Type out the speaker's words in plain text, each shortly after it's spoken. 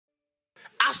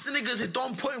Ask the niggas that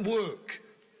don't put in work.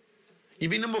 You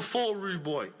be number 4, rude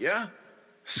boy, yeah?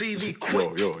 CV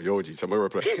quick. Yo, G, tell me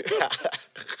replay.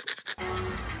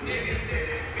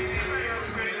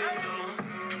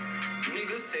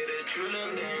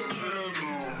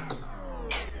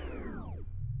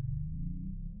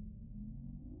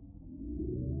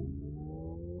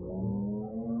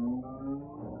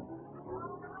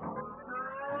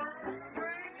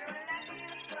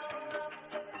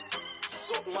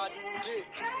 Suck my dick,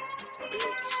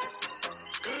 bitch.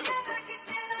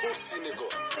 Pussy nigga.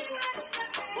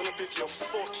 Wanna beef your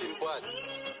fucking bud.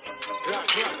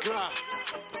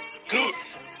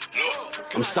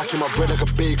 I'm stacking my bread like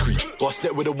a bakery. Gotta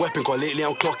step with a weapon, cause lately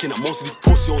I'm clocking that most of these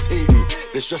pussy-hoes hate me.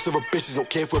 The stress of a bitches don't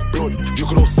care for blood. You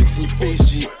could all 6 in your face,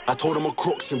 G. I told them I'm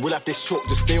crooks and real life they shook.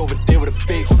 Just stay over there with the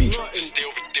fakes be. Stay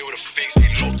over there with the fakes be.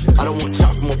 I don't want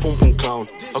chat from a pom-pom clown.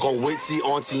 I can't wait to see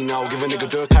auntie now. Give a nigga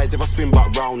dirt eyes if I spin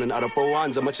back round. And I don't throw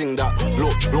hands, I'ma ching that.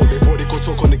 Look, they thought they could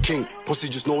talk on the king. Pussy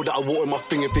just know that I water my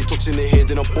thing. If they touching their head,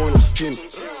 then I'm pouring up skin.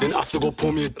 Then I have to go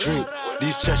pour me a drink.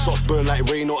 These chest shots burn like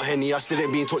rain, not Henny. I still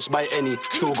ain't being touched by any.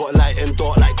 Still got light and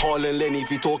dark like Carl and Lenny.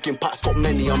 If you talking Pat's got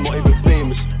many, I'm not even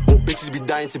famous. But bitches be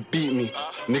dying to beat me.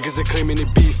 Niggas are claiming they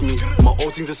beef me. My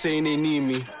old things are saying they need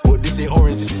me. But this ain't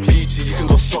orange, this is peachy. You can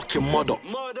go suck your mother.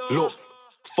 Look,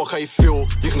 fuck how you feel.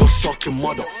 You can go suck your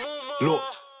mother. Look,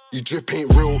 you drip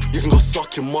ain't real. You can go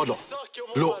suck your mother.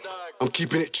 Look, I'm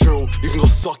keeping it true. You can go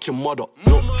suck your mother.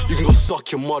 Look, you can go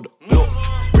suck your mother. Look,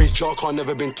 Brace jar can't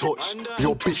never been touched.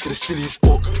 Your bitch get a silliest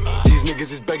book. These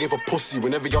niggas is begging for pussy.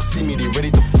 Whenever y'all see me, they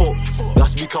ready to fuck.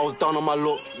 Last week I was down on my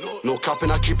luck. No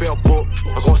capping, I keep it a book.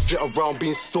 I gotta sit around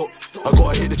being stuck. I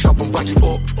gotta hit the trap and back it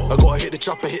up. I gotta hit the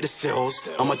trap and hit the sales.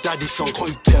 I'm a daddy's son, can't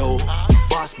you tell?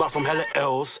 Bounce back from hella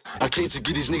L's. I came to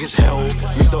give these niggas hell.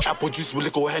 Mixed up apple juice with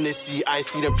liquor Hennessy. I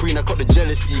see them preen, I got the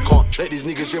jealousy. Can't let these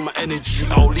niggas drain my energy.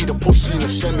 I'll lead a pussy in a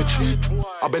cemetery.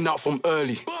 I've been out from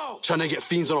early, tryna get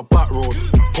fiends on a back road.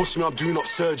 Push me, I'm doing up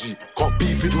surgery. Can't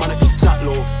beef with man if he's stat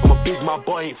low. I'm a big man,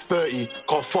 but I ain't 30.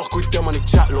 Can't fuck with them on the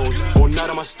chat lows. But now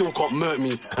them I still can't murk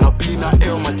me. And I be in that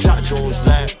air on my Jack Jones.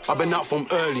 Like, I've been out from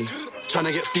early,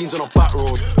 tryna get fiends on a back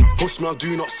road. Push me, I'm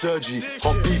doing up surgery.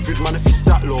 Can't beef with man if he's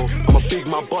stat low. I'm a big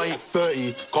man, but I ain't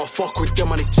 30. Can't fuck with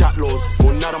them on the chat loads.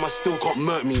 But now them I still can't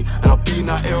murk me. And I be in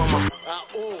that air on my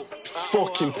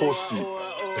fucking pussy.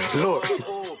 Look.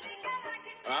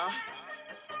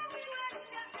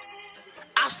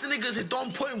 Ask the niggas that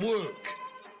don't put in work.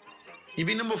 You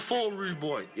be number 4, rude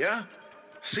boy, yeah?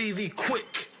 CV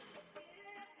quick.